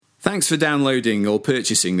Thanks for downloading or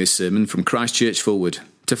purchasing this sermon from Christchurch Fulwood.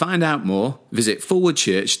 To find out more, visit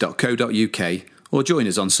fulwoodchurch.co.uk or join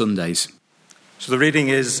us on Sundays. So the reading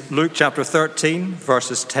is Luke chapter 13,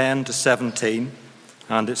 verses 10 to 17,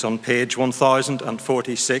 and it's on page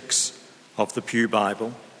 1046 of the Pew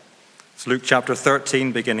Bible. It's Luke chapter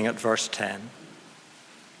 13, beginning at verse 10.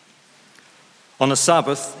 On a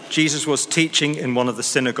Sabbath, Jesus was teaching in one of the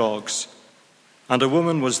synagogues, and a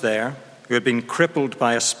woman was there who had been crippled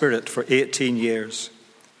by a spirit for 18 years.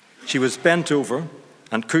 She was bent over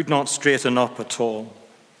and could not straighten up at all.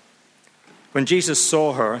 When Jesus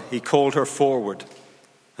saw her, he called her forward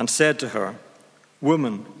and said to her,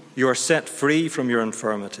 "Woman, you are set free from your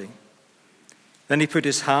infirmity." Then he put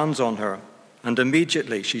his hands on her, and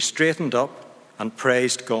immediately she straightened up and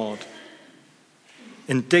praised God.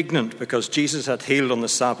 Indignant because Jesus had healed on the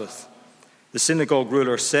Sabbath, the synagogue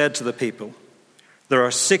ruler said to the people, "There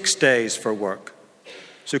are 6 days for work,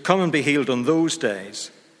 so come and be healed on those days,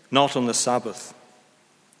 not on the Sabbath."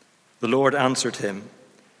 The Lord answered him,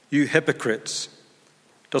 "You hypocrites,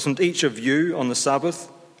 doesn't each of you on the Sabbath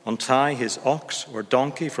untie his ox or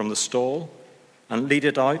donkey from the stall and lead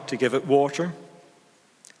it out to give it water?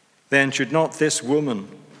 Then should not this woman,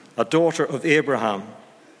 a daughter of Abraham,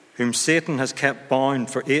 whom Satan has kept bound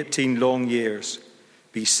for 18 long years,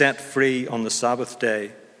 be set free on the Sabbath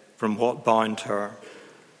day from what bound her?"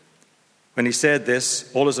 When he said this,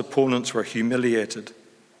 all his opponents were humiliated,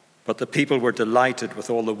 but the people were delighted with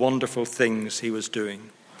all the wonderful things he was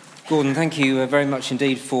doing. Gordon, thank you very much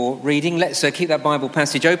indeed for reading. Let's keep that Bible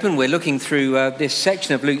passage open. We're looking through this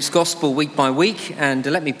section of Luke's Gospel week by week, and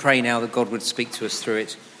let me pray now that God would speak to us through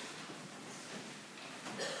it.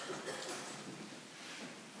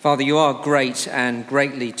 Father, you are great and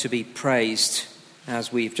greatly to be praised,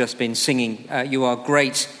 as we've just been singing. You are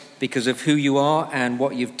great because of who you are and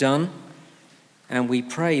what you've done. And we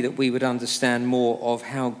pray that we would understand more of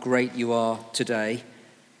how great you are today.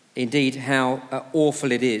 Indeed, how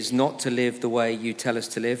awful it is not to live the way you tell us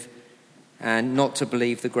to live and not to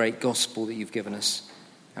believe the great gospel that you've given us.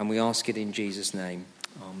 And we ask it in Jesus' name.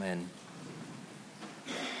 Amen.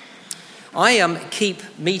 I keep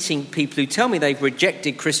meeting people who tell me they've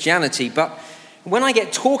rejected Christianity, but when I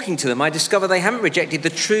get talking to them, I discover they haven't rejected the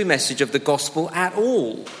true message of the gospel at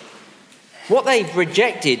all. What they've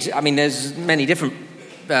rejected, I mean, there's many different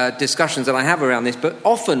discussions that I have around this, but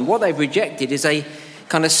often what they've rejected is a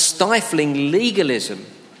kind of stifling legalism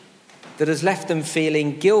that has left them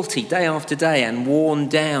feeling guilty day after day and worn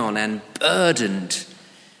down and burdened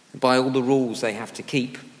by all the rules they have to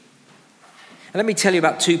keep. And let me tell you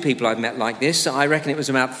about two people I've met like this. I reckon it was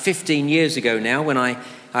about 15 years ago now when I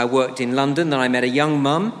worked in London that I met a young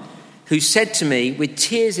mum who said to me with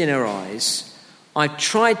tears in her eyes, "I've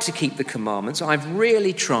tried to keep the commandments, I've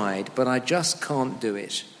really tried, but I just can't do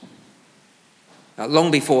it."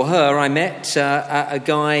 Long before her, I met a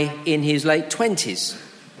guy in his late 20s.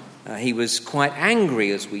 He was quite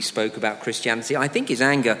angry as we spoke about Christianity. I think his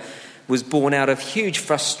anger was born out of huge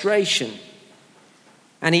frustration.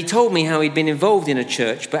 And he told me how he'd been involved in a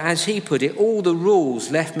church, but as he put it, all the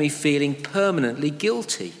rules left me feeling permanently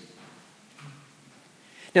guilty.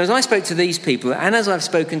 Now, as I spoke to these people, and as I've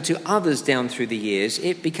spoken to others down through the years,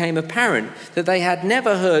 it became apparent that they had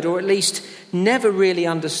never heard, or at least never really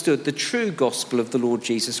understood, the true gospel of the Lord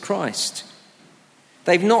Jesus Christ.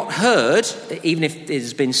 They've not heard, even if it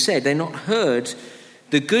has been said, they've not heard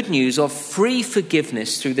the good news of free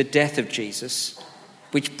forgiveness through the death of Jesus,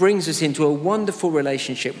 which brings us into a wonderful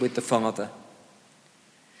relationship with the Father.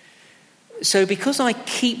 So because I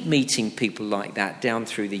keep meeting people like that down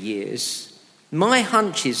through the years, my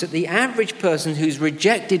hunch is that the average person who's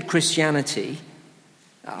rejected Christianity,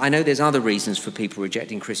 I know there's other reasons for people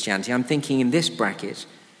rejecting Christianity, I'm thinking in this bracket,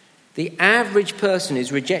 the average person who's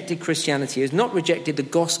rejected Christianity has not rejected the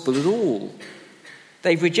gospel at all.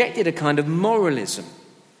 They've rejected a kind of moralism,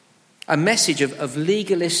 a message of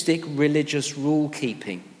legalistic religious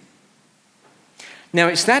rule-keeping. Now,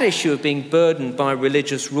 it's that issue of being burdened by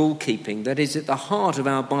religious rule-keeping that is at the heart of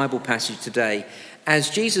our Bible passage today,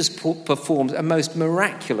 as Jesus performs a most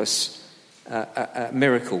miraculous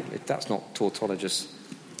miracle, if that's not tautologous.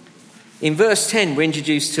 In verse 10, we're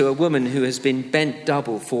introduced to a woman who has been bent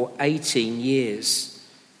double for 18 years.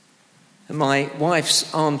 My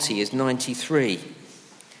wife's auntie is 93.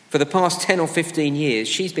 For the past 10 or 15 years,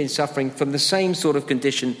 she's been suffering from the same sort of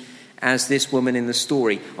condition as this woman in the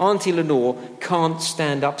story. Auntie Lenore can't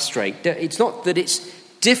stand up straight. It's not that it's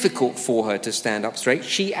difficult for her to stand up straight.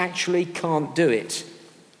 She actually can't do it.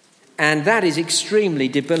 And that is extremely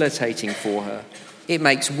debilitating for her. It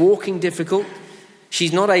makes walking difficult.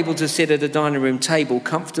 She's not able to sit at a dining room table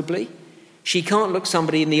comfortably. She can't look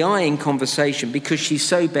somebody in the eye in conversation because she's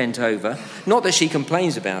so bent over. Not that she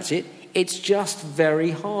complains about it, it's just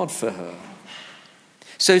very hard for her.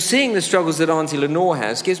 So seeing the struggles that Auntie Lenore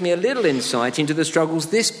has gives me a little insight into the struggles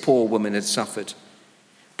this poor woman had suffered.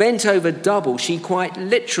 Bent over double, she quite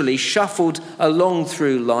literally shuffled along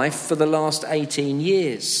through life for the last 18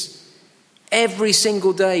 years. Every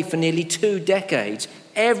single day for nearly 2 decades,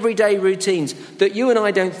 everyday routines that you and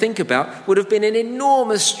I don't think about would have been an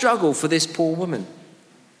enormous struggle for this poor woman.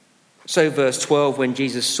 So verse 12, when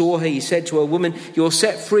Jesus saw her, he said to her, "Woman, you're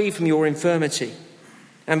set free from your infirmity."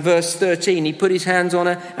 And verse 13, he put his hands on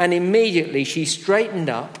her and immediately she straightened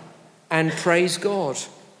up and praised God.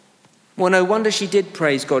 Well, no wonder she did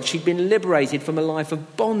praise God. She'd been liberated from a life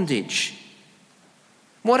of bondage.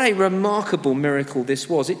 What a remarkable miracle this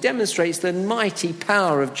was. It demonstrates the mighty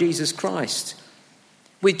power of Jesus Christ.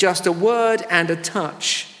 With just a word and a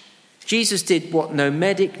touch, Jesus did what no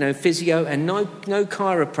medic, no physio, and no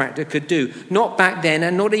chiropractor could do. Not back then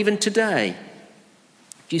and not even today.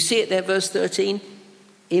 Do you see it there, verse 13?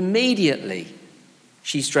 Immediately,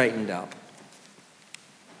 she straightened up.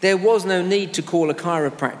 There was no need to call a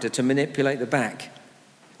chiropractor to manipulate the back.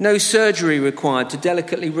 No surgery required to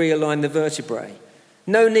delicately realign the vertebrae.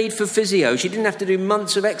 No need for physio. She didn't have to do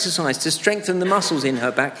months of exercise to strengthen the muscles in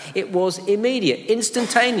her back. It was immediate,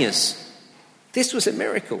 instantaneous. This was a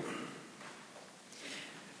miracle.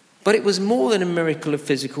 But it was more than a miracle of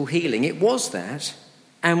physical healing. It was that.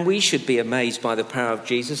 And we should be amazed by the power of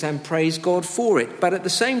Jesus and praise God for it. But at the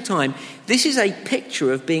same time, this is a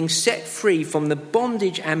picture of being set free from the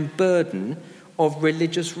bondage and burden of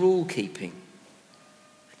religious rule keeping.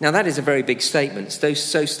 Now that is a very big statement. So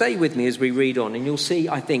stay with me as we read on and you'll see,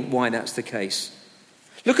 I think, why that's the case.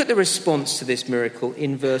 Look at the response to this miracle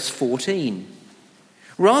in verse 14.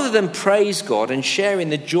 Rather than praise God and share in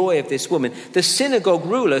the joy of this woman, the synagogue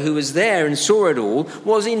ruler who was there and saw it all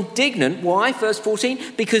was indignant. Why? Verse 14,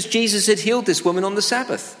 because Jesus had healed this woman on the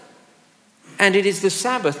Sabbath. And it is the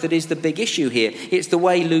Sabbath that is the big issue here. It's the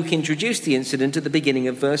way Luke introduced the incident at the beginning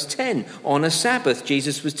of verse 10. On a Sabbath,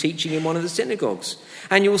 Jesus was teaching in one of the synagogues.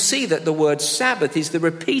 And you'll see that the word Sabbath is the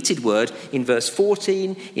repeated word in verse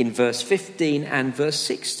 14, in verse 15 and verse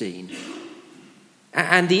 16.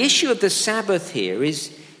 And the issue of the Sabbath here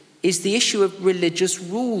is the issue of religious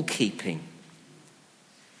rule keeping.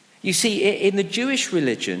 You see, in the Jewish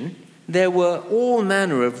religion, there were all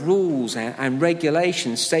manner of rules and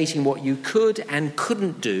regulations stating what you could and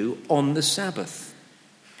couldn't do on the Sabbath.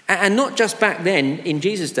 And not just back then in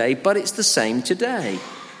Jesus' day, but it's the same today.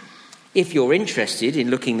 If you're interested in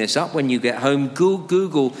looking this up when you get home,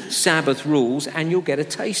 Google Sabbath rules and you'll get a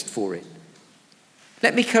taste for it.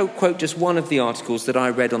 Let me quote just one of the articles that I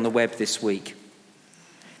read on the web this week.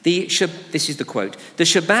 This is the quote. The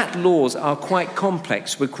Shabbat laws are quite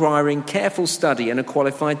complex, requiring careful study and a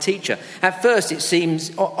qualified teacher. At first, it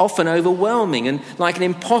seems often overwhelming and like an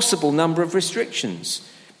impossible number of restrictions.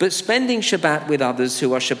 But spending Shabbat with others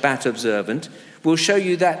who are Shabbat observant will show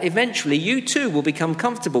you that eventually you too will become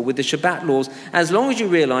comfortable with the Shabbat laws as long as you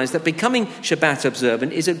realize that becoming Shabbat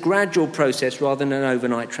observant is a gradual process rather than an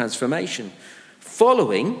overnight transformation.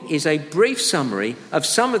 Following is a brief summary of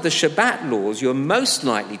some of the Shabbat laws you're most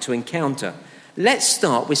likely to encounter. Let's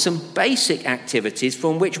start with some basic activities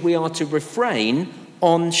from which we are to refrain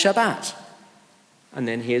on Shabbat. And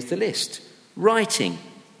then here's the list. Writing,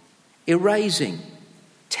 erasing,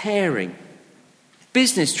 tearing,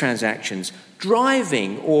 business transactions,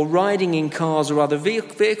 driving or riding in cars or other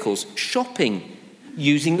vehicles, shopping,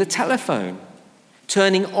 using the telephone,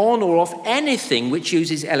 turning on or off anything which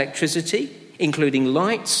uses electricity, including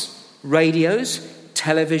lights, radios,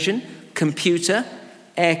 television, computer,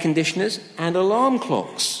 air conditioners, and alarm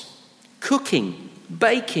clocks, cooking,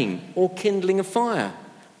 baking or kindling a fire,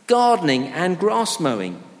 gardening and grass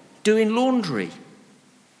mowing, doing laundry.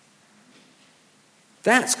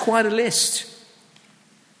 That's quite a list.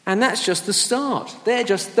 And that's just the start. They're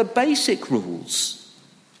just the basic rules.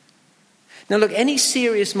 Now look, any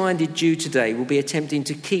serious-minded Jew today will be attempting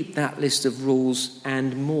to keep that list of rules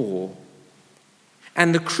and more.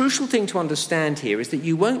 And the crucial thing to understand here is that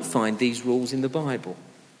you won't find these rules in the Bible.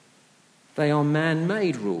 They are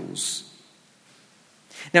man-made rules.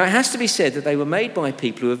 Now, it has to be said that they were made by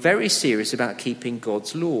people who are very serious about keeping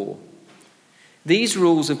God's law. These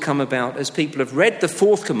rules have come about as people have read the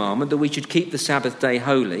fourth commandment that we should keep the Sabbath day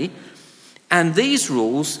holy, and these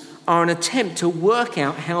rules are an attempt to work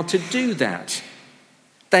out how to do that.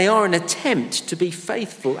 They are an attempt to be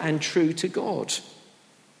faithful and true to God.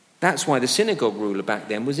 That's why the synagogue ruler back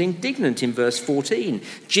then was indignant in verse 14.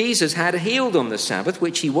 Jesus had healed on the Sabbath,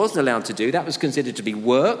 which he wasn't allowed to do. That was considered to be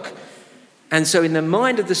work. And so in the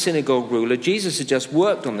mind of the synagogue ruler, Jesus had just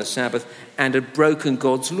worked on the Sabbath and had broken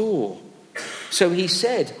God's law. So he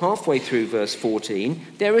said, halfway through verse 14,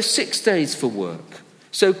 there are 6 days for work.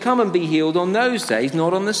 So come and be healed on those days,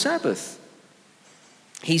 not on the Sabbath.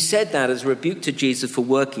 He said that as a rebuke to Jesus for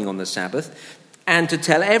working on the Sabbath and to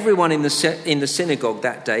tell everyone in the synagogue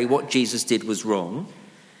that day what Jesus did was wrong,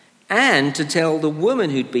 and to tell the woman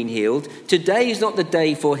who'd been healed, today is not the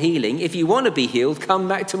day for healing. If you want to be healed, come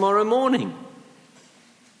back tomorrow morning.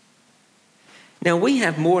 Now, we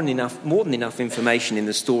have more than enough information in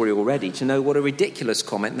the story already to know what a ridiculous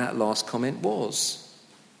comment that last comment was.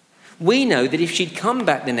 We know that if she'd come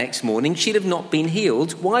back the next morning, she'd have not been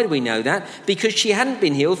healed. Why do we know that? Because she hadn't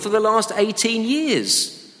been healed for the last 18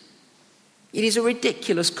 years. It is a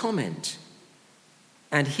ridiculous comment.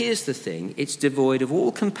 And here's the thing, it's devoid of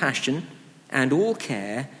all compassion and all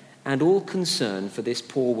care and all concern for this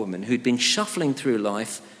poor woman who'd been shuffling through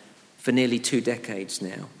life for nearly 2 decades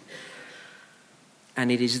now.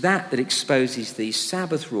 And it is that exposes these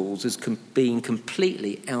Sabbath rules as being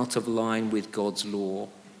completely out of line with God's law.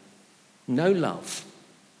 No love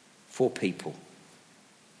for people.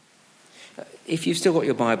 If you've still got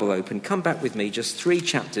your Bible open, come back with me just 3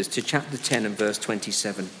 chapters to chapter 10 and verse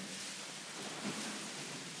 27.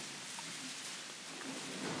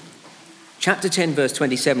 Chapter 10, verse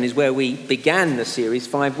 27 is where we began the series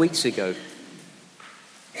 5 weeks ago.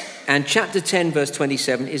 And chapter 10, verse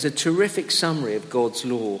 27 is a terrific summary of God's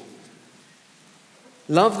law.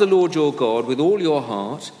 Love the Lord your God with all your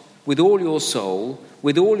heart, with all your soul,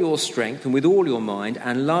 with all your strength, and with all your mind,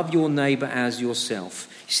 and love your neighbour as yourself.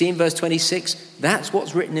 You see in verse 26, that's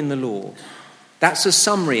what's written in the law. That's a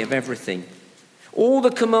summary of everything. All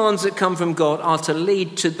the commands that come from God are to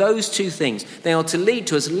lead to those 2 things. They are to lead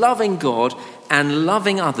to us loving God and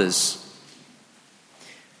loving others.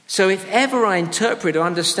 So if ever I interpret or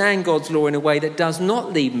understand God's law in a way that does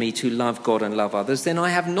not lead me to love God and love others, then I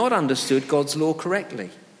have not understood God's law correctly.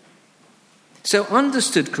 So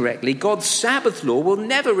understood correctly, God's Sabbath law will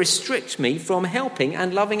never restrict me from helping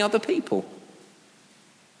and loving other people.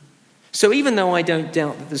 So even though I don't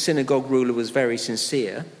doubt that the synagogue ruler was very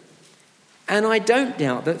sincere, and I don't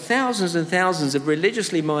doubt that thousands and thousands of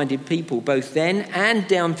religiously minded people, both then and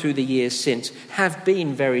down through the years since, have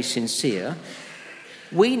been very sincere,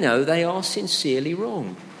 we know they are sincerely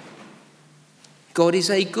wrong. God is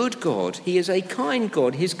a good God. He is a kind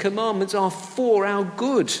God. His commandments are for our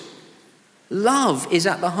good. Love is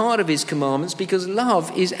at the heart of his commandments because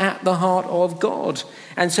love is at the heart of God.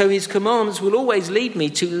 And so his commandments will always lead me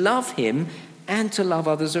to love him and to love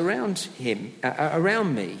others around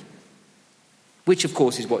me. Which, of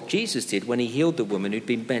course, is what Jesus did when he healed the woman who'd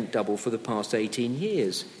been bent double for the past 18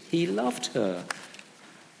 years. He loved her.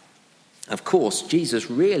 Of course, Jesus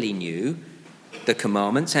really knew the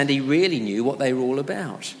commandments and he really knew what they were all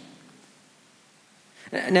about.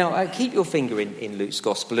 Now, keep your finger in Luke's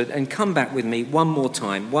Gospel and come back with me one more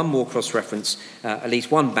time, one more cross-reference, at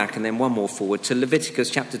least one back and then one more forward, to Leviticus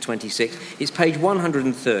chapter 26. It's page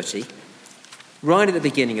 130, right at the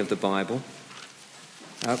beginning of the Bible.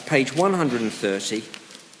 Page 130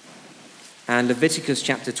 and Leviticus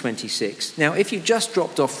chapter 26. Now, if you've just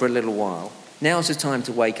dropped off for a little while, now's the time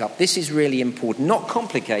to wake up. This is really important. Not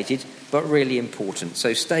complicated, but really important.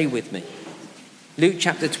 So stay with me. Luke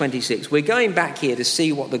chapter 26. We're going back here to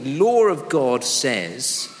see what the law of God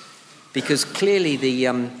says, because clearly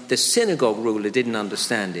the synagogue ruler didn't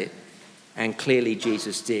understand it, and clearly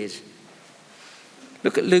Jesus did.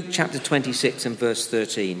 Look at Luke chapter 26 and verse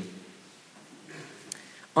 13.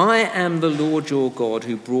 I am the Lord your God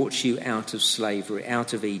who brought you out of slavery,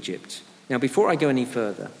 out of Egypt. Now, before I go any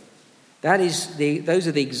further, those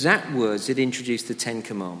are the exact words that introduce the 10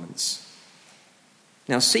 Commandments.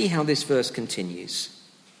 Now, see how this verse continues.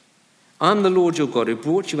 I'm the Lord your God who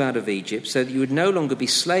brought you out of Egypt so that you would no longer be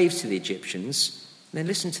slaves to the Egyptians. Now,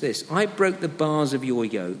 listen to this. I broke the bars of your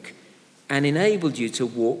yoke and enabled you to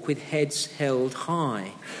walk with heads held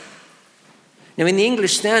high. Now, in the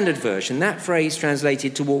English Standard Version, that phrase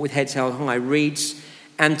translated to walk with heads held high reads,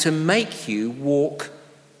 and to make you walk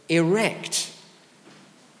erect,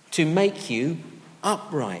 to make you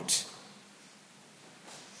upright.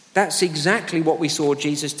 That's exactly what we saw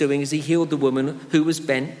Jesus doing as he healed the woman who was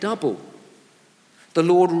bent double. The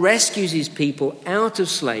Lord rescues his people out of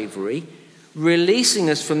slavery, releasing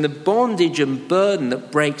us from the bondage and burden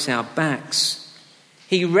that breaks our backs.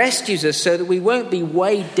 He rescues us so that we won't be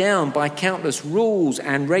weighed down by countless rules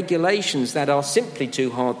and regulations that are simply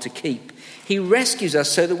too hard to keep. He rescues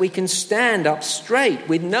us so that we can stand up straight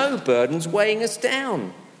with no burdens weighing us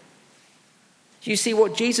down. You see,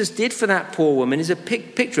 what Jesus did for that poor woman is a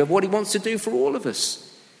picture of what he wants to do for all of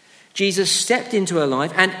us. Jesus stepped into her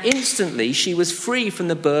life and instantly she was free from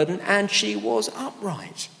the burden and she was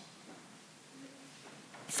upright.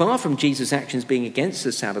 Far from Jesus' actions being against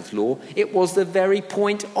the Sabbath law, it was the very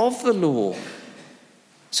point of the law.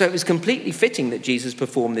 So it was completely fitting that Jesus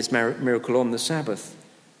performed this miracle on the Sabbath.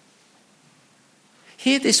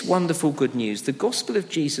 Hear this wonderful good news. The gospel of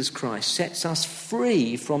Jesus Christ sets us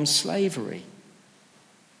free from slavery.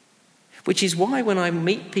 Which is why when I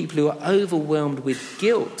meet people who are overwhelmed with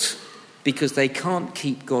guilt because they can't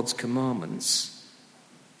keep God's commandments,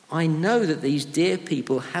 I know that these dear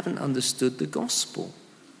people haven't understood the gospel.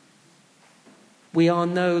 We are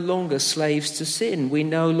no longer slaves to sin. We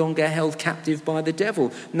no longer held captive by the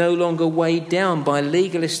devil, no longer weighed down by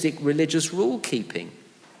legalistic religious rule-keeping.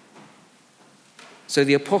 So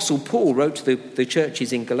the Apostle Paul wrote to the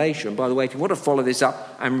churches in Galatia, and by the way, if you want to follow this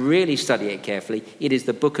up and really study it carefully, it is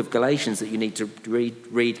the book of Galatians that you need to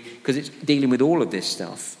read because it's dealing with all of this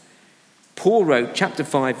stuff. Paul wrote, chapter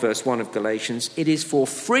 5, verse 1 of Galatians, "It is for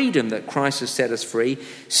freedom that Christ has set us free.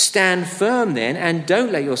 Stand firm then, and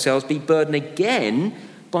don't let yourselves be burdened again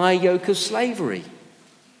by a yoke of slavery."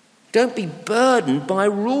 Don't be burdened by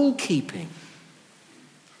rule-keeping.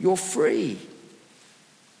 You're free.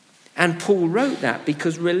 And Paul wrote that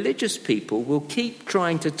because religious people will keep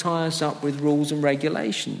trying to tie us up with rules and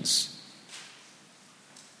regulations.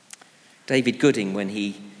 David Gooding, when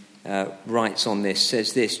he writes on this,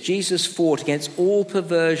 says this: Jesus fought against all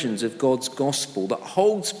perversions of God's gospel that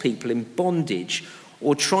holds people in bondage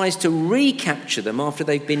or tries to recapture them after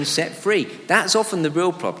they've been set free. That's often the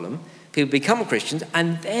real problem. People become Christians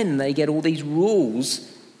and then they get all these rules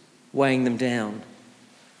weighing them down.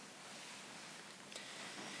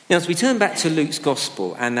 Now, as we turn back to Luke's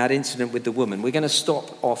gospel and that incident with the woman, we're going to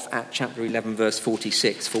stop off at chapter 11, verse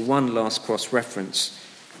 46 for one last cross-reference,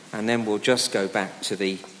 and then we'll just go back to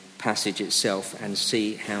the passage itself and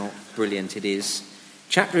see how brilliant it is.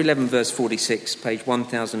 Chapter 11, verse 46, page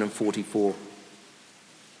 1044.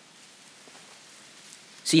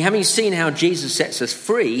 See, having seen how Jesus sets us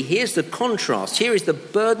free, here's the contrast. Here is the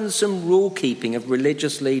burdensome rule-keeping of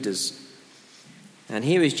religious leaders. And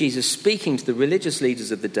here is Jesus speaking to the religious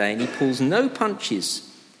leaders of the day, and he pulls no punches.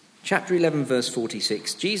 Chapter 11, verse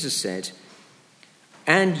 46, Jesus said,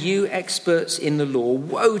 "And you experts in the law,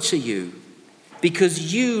 woe to you,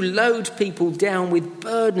 because you load people down with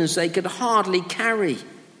burdens they could hardly carry,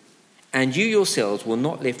 and you yourselves will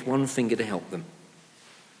not lift one finger to help them."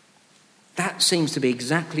 That seems to be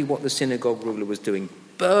exactly what the synagogue ruler was doing,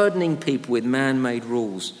 burdening people with man-made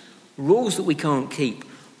rules, rules that we can't keep,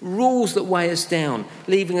 rules that weigh us down,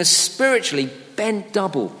 leaving us spiritually bent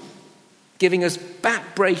double, giving us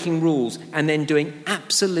back-breaking rules, and then doing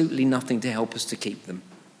absolutely nothing to help us to keep them.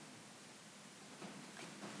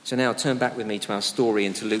 So now turn back with me to our story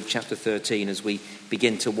into Luke chapter 13 as we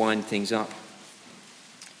begin to wind things up.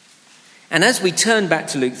 And as we turn back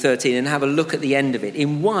to Luke 13 and have a look at the end of it,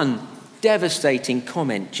 in one devastating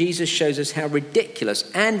comment, Jesus shows us how ridiculous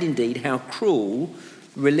and indeed how cruel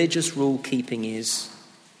religious rule-keeping is.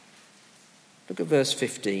 Look at verse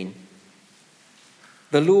 15.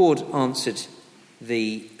 The Lord answered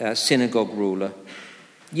the synagogue ruler,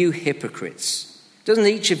 "You hypocrites! Doesn't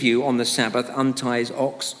each of you on the Sabbath untie his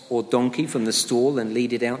ox or donkey from the stall and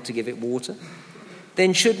lead it out to give it water?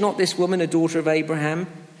 Then should not this woman, a daughter of Abraham,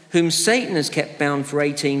 whom Satan has kept bound for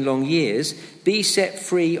 18 long years, be set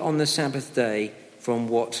free on the Sabbath day from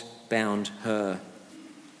what bound her?"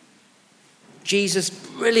 Jesus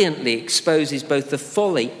brilliantly exposes both the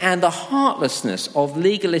folly and the heartlessness of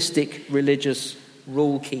legalistic religious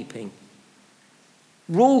rule-keeping.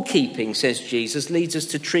 Rule-keeping, says Jesus, leads us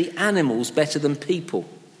to treat animals better than people.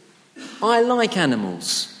 I like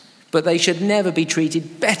animals, but they should never be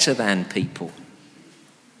treated better than people.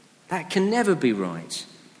 That can never be right.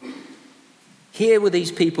 Here were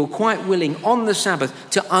these people quite willing on the Sabbath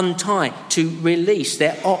to untie, to release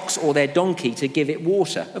their ox or their donkey to give it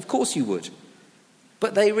water. Of course you would.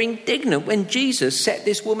 But they were indignant when Jesus set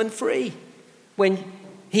this woman free, when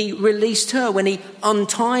he released her, when he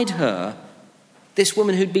untied her, this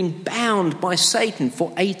woman who'd been bound by Satan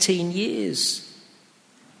for 18 years.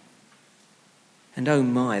 And oh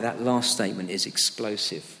my, that last statement is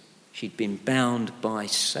explosive. She'd been bound by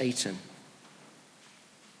Satan.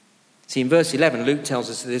 See, in verse 11, Luke tells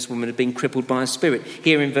us that this woman had been crippled by a spirit.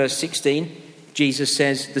 Here in verse 16, Jesus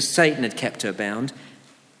says that Satan had kept her bound.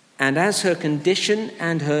 And as her condition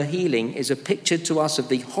and her healing is a picture to us of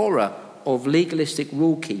the horror of legalistic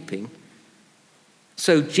rule-keeping,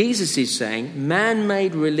 so Jesus is saying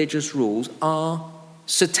man-made religious rules are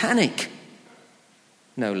satanic,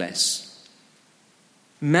 no less.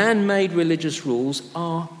 Man-made religious rules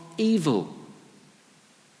are evil.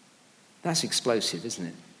 That's explosive, isn't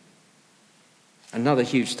it? Another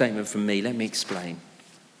huge statement from me. Let me explain.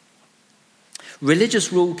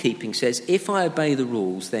 Religious rule keeping says, if I obey the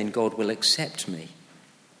rules, then God will accept me.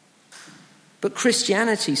 But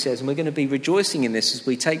Christianity says, and we're going to be rejoicing in this as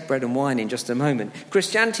we take bread and wine in just a moment,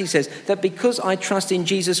 Christianity says that because I trust in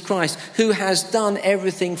Jesus Christ, who has done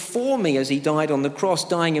everything for me as he died on the cross,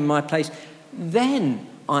 dying in my place, then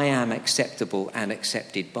I am acceptable and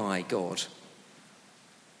accepted by God.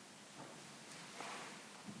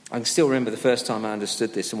 I can still remember the first time I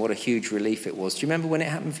understood this and what a huge relief it was. Do you remember when it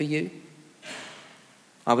happened for you?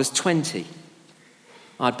 I was 20.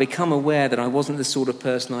 I'd become aware that I wasn't the sort of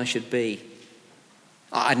person I should be.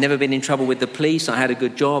 I'd never been in trouble with the police. I had a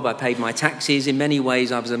good job. I paid my taxes. In many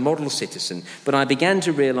ways, I was a model citizen. But I began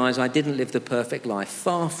to realise I didn't live the perfect life.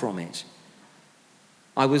 Far from it.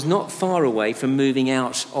 I was not far away from moving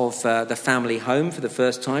out of the family home for the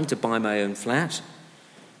first time to buy my own flat.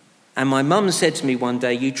 And my mum said to me one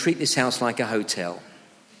day, you treat this house like a hotel.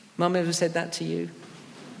 Mum ever said that to you?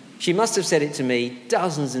 She must have said it to me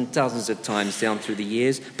dozens and dozens of times down through the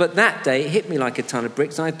years. But that day, it hit me like a ton of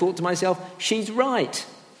bricks. And I thought to myself, she's right.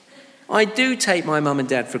 I do take my mum and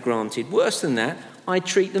dad for granted. Worse than that, I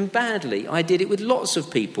treat them badly. I did it with lots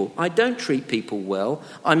of people. I don't treat people well.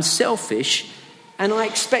 I'm selfish. And I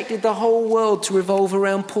expected the whole world to revolve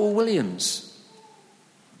around Paul Williams.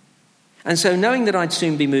 And so knowing that I'd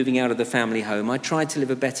soon be moving out of the family home, I tried to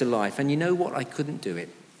live a better life. And you know what? I couldn't do it.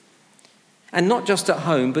 And not just at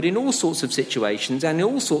home, but in all sorts of situations and in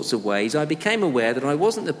all sorts of ways, I became aware that I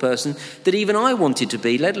wasn't the person that even I wanted to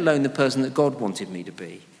be, let alone the person that God wanted me to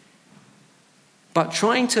be. But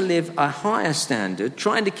trying to live a higher standard,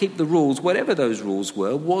 trying to keep the rules, whatever those rules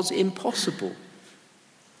were, was impossible.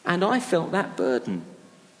 And I felt that burden.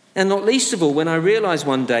 And not least of all, when I realised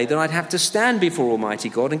one day that I'd have to stand before Almighty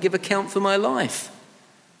God and give account for my life.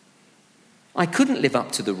 I couldn't live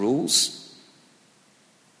up to the rules.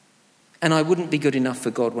 And I wouldn't be good enough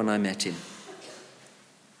for God when I met him.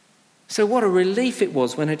 So what a relief it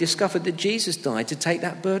was when I discovered that Jesus died to take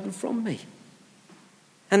that burden from me.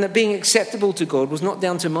 And that being acceptable to God was not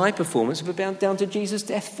down to my performance, but down to Jesus'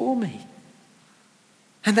 death for me.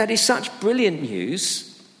 And that is such brilliant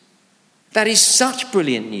news. That is such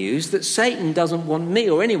brilliant news that Satan doesn't want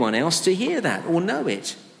me or anyone else to hear that or know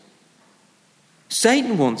it.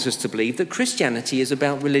 Satan wants us to believe that Christianity is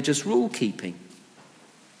about religious rule keeping.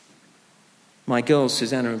 My girls,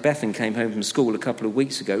 Susanna and Bethan, came home from school a couple of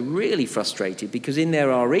weeks ago really frustrated because in their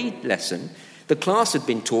RE lesson, the class had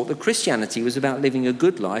been taught that Christianity was about living a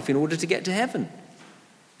good life in order to get to heaven.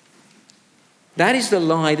 That is the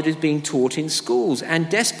lie that is being taught in schools and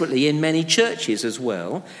desperately in many churches as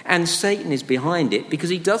well. And Satan is behind it because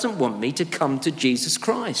he doesn't want me to come to Jesus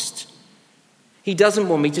Christ. He doesn't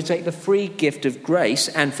want me to take the free gift of grace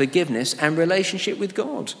and forgiveness and relationship with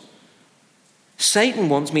God. Satan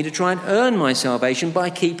wants me to try and earn my salvation by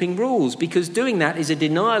keeping rules, because doing that is a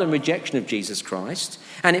denial and rejection of Jesus Christ,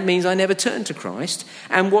 and it means I never turn to Christ.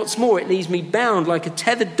 And what's more, it leaves me bound like a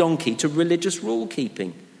tethered donkey to religious rule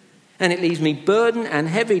keeping. And it leaves me burdened and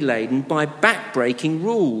heavy laden by back-breaking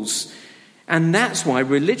rules. And that's why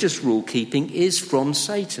religious rule keeping is from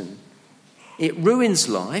Satan. It ruins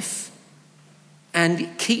life and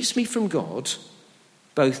it keeps me from God,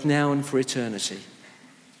 both now and for eternity.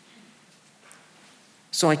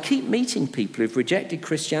 So I keep meeting people who've rejected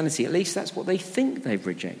Christianity. At least that's what they think they've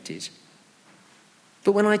rejected.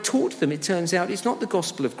 But when I talk to them, it turns out it's not the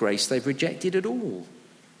gospel of grace they've rejected at all.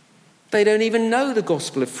 They don't even know the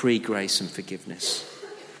gospel of free grace and forgiveness.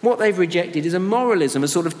 What they've rejected is a moralism, a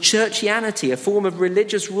sort of churchianity, a form of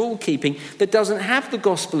religious rule-keeping that doesn't have the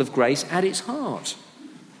gospel of grace at its heart.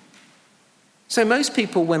 So most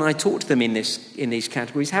people, when I talk to them in these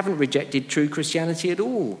categories, haven't rejected true Christianity at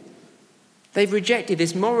all. They've rejected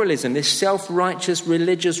this moralism, this self-righteous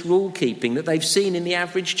religious rule-keeping that they've seen in the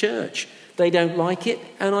average church. They don't like it,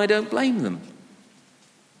 and I don't blame them.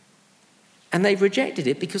 And they've rejected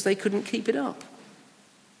it because they couldn't keep it up.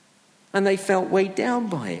 And they felt weighed down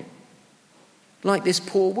by it. Like this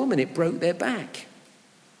poor woman, it broke their back.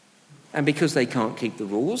 And because they can't keep the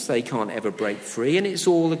rules, they can't ever break free, and it's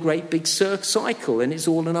all a great big cycle, and it's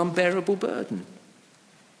all an unbearable burden.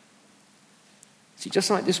 See, just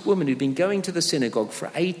like this woman who'd been going to the synagogue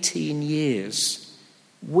for 18 years,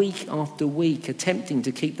 week after week, attempting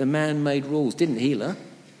to keep the man-made rules, didn't heal her.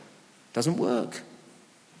 Doesn't work.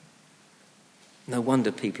 No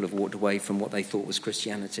wonder people have walked away from what they thought was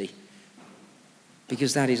Christianity,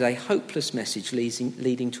 because that is a hopeless message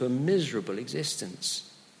leading to a miserable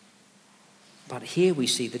existence. But here we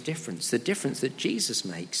see the difference that Jesus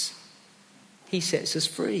makes. He sets us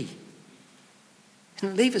free.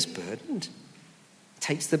 And leave us burdened.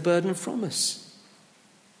 Takes the burden from us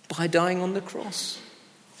by dying on the cross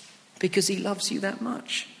because he loves you that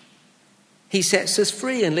much. He sets us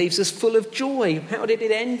free and leaves us full of joy. How did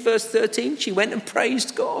it end? Verse 13, she went and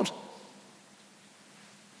praised God.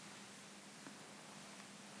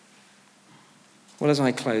 Well, as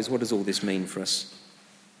I close, what does all this mean for us?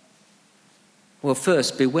 Well,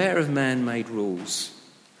 first, beware of man-made rules.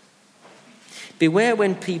 Beware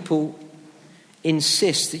when people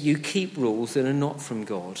insist that you keep rules that are not from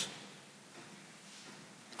God.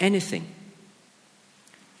 Anything.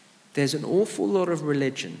 There's an awful lot of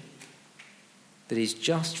religion that is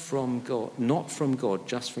just from God, not from God,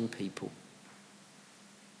 just from people.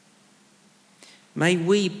 May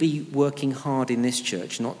we be working hard in this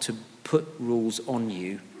church not to put rules on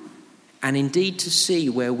you, and indeed to see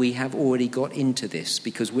where we have already got into this,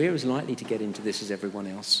 because we're as likely to get into this as everyone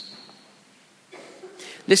else.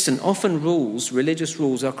 Listen, often rules, religious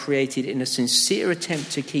rules, are created in a sincere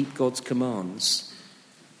attempt to keep God's commands,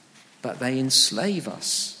 but they enslave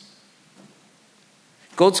us.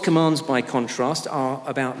 God's commands, by contrast, are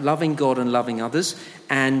about loving God and loving others,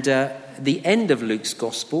 and the end of Luke's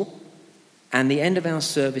gospel and the end of our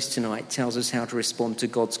service tonight tells us how to respond to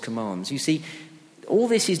God's commands. You see, all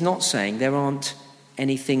this is not saying there aren't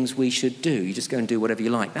any things we should do. You just go and do whatever you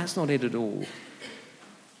like. That's not it at all.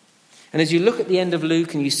 And as you look at the end of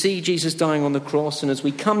Luke and you see Jesus dying on the cross, and as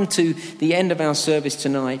we come to the end of our service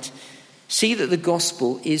tonight, see that the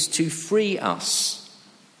gospel is to free us.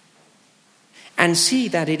 And see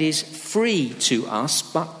that it is free to us,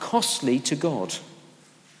 but costly to God.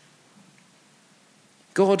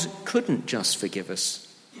 God couldn't just forgive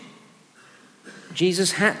us.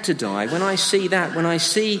 Jesus had to die. When I see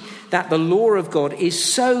that the law of God is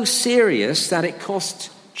so serious that it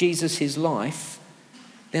cost Jesus his life,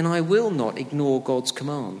 then I will not ignore God's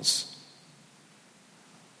commands.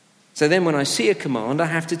 So then when I see a command, I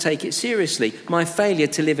have to take it seriously. My failure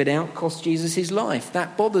to live it out cost Jesus his life.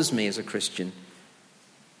 That bothers me as a Christian.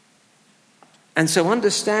 And so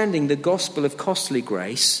understanding the gospel of costly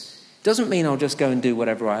grace doesn't mean I'll just go and do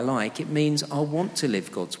whatever I like. It means I'll want to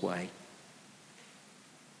live God's way.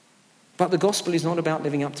 But the gospel is not about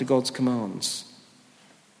living up to God's commands.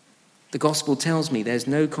 The gospel tells me there's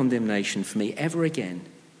no condemnation for me ever again,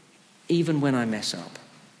 even when I mess up.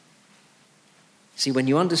 See, when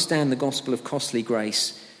you understand the gospel of costly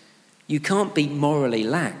grace, you can't be morally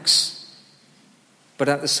lax. But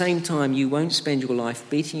at the same time, you won't spend your life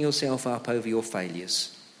beating yourself up over your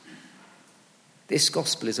failures. This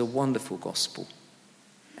gospel is a wonderful gospel,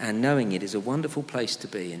 and knowing it is a wonderful place to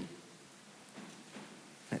be in.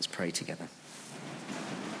 Let's pray together.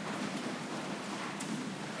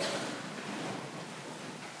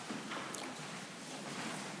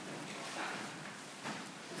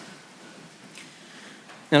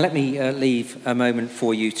 Now let me leave a moment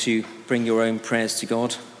for you to bring your own prayers to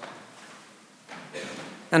God.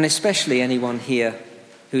 And especially anyone here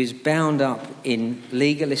who is bound up in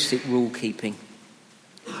legalistic rule keeping.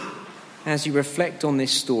 As you reflect on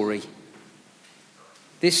this story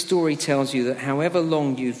tells you that however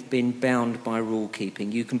long you've been bound by rule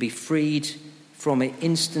keeping, you can be freed from it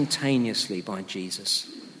instantaneously by Jesus.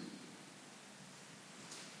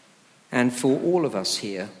 And for all of us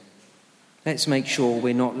here, let's make sure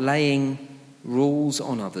we're not laying rules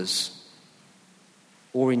on others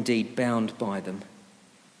or indeed bound by them.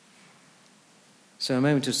 So a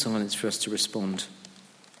moment of silence for us to respond.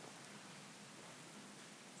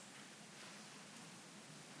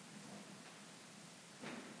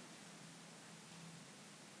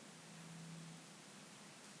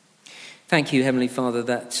 Thank you, Heavenly Father,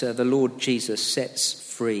 that the Lord Jesus sets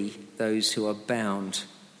free those who are bound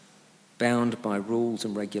by rules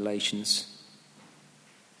and regulations.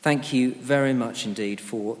 Thank you very much indeed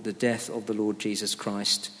for the death of the Lord Jesus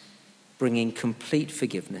Christ, bringing complete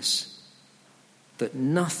forgiveness, that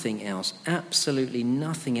nothing else, absolutely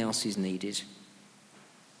nothing else is needed.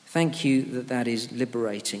 Thank you that that is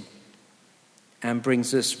liberating and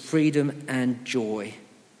brings us freedom and joy.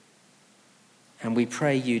 And we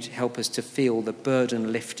pray you'd help us to feel the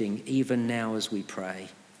burden lifting even now as we pray.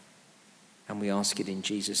 And we ask it in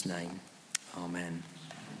Jesus' name. Amen.